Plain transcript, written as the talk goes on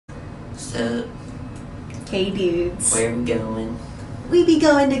So, Hey dudes. where are we going? We be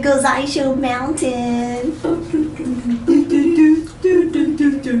going to Gozaisho Mountain.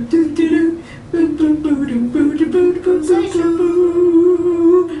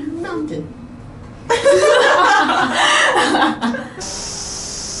 Mountain.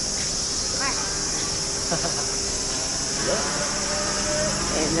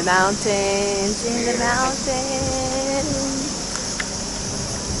 In the mountains, in the mountains.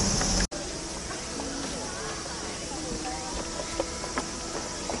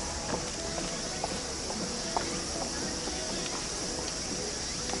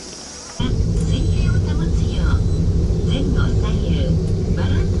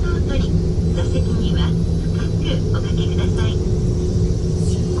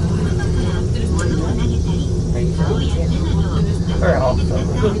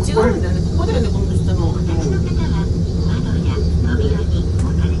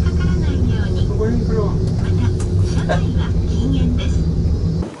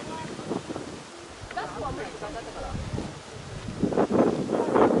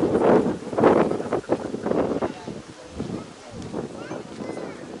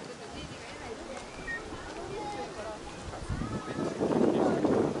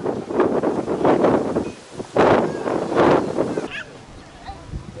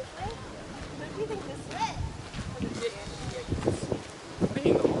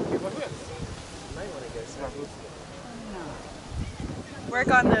 Work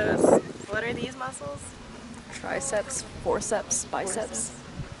on those. What are these muscles? Triceps, forceps, biceps. Forceps.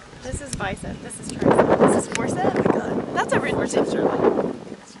 This is bicep. This is tricep. This is forcep. Oh my god. That's a wrist forceps, Shirley.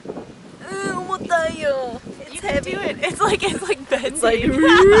 It's heavy. Do it. It's like bending. It's like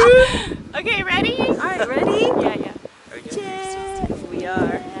okay, ready? Alright, ready? Yeah. Check. We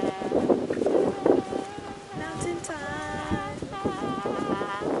are. Mountain time.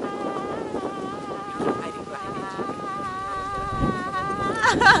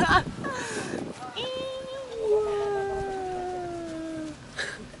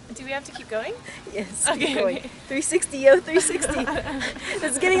 Do we have to keep going? Yes. Okay, keep going. okay. 360, yo, 360.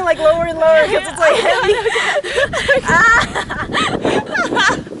 It's getting like lower and lower because it's like heavy.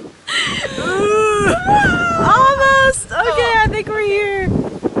 Almost. Okay, I think we're here.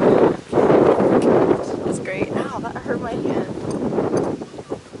 That's great. Ow, that hurt my hand.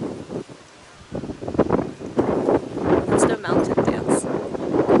 Let's do a mountain dance.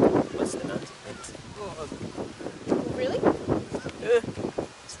 What's the mountain dance? Really?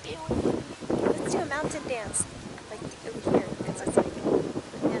 Let's do a mountain dance. Like over here. Because it's like,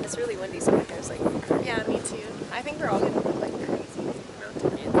 man, it's really windy, so my hair's like. Yeah, me too. I think we're all gonna look like crazy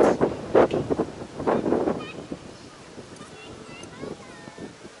mountain dance.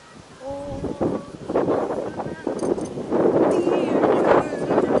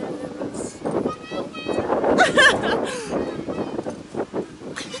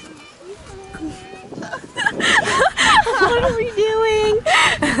 What are we doing?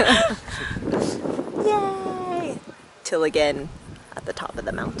 Yay! Till again at the top of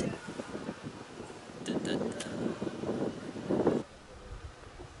the mountain.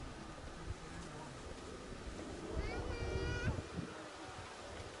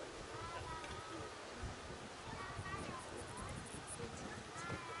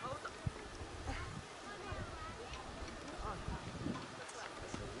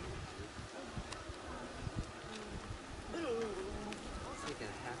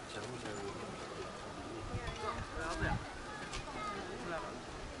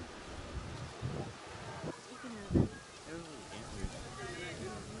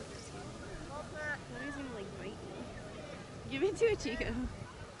 Give it to a Chico.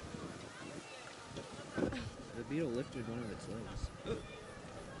 The beetle lifted one of its legs.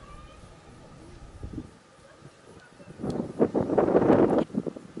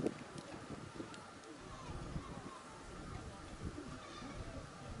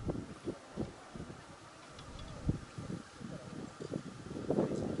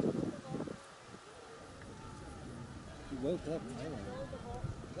 He woke up.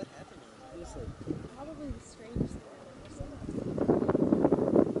 What happened? He was like, Probably the strangest thing.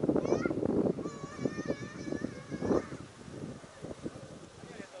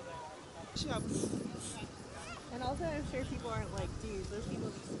 And also, I'm sure people aren't like, dude, those people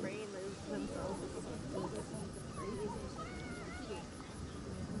just spraying themselves with something crazy.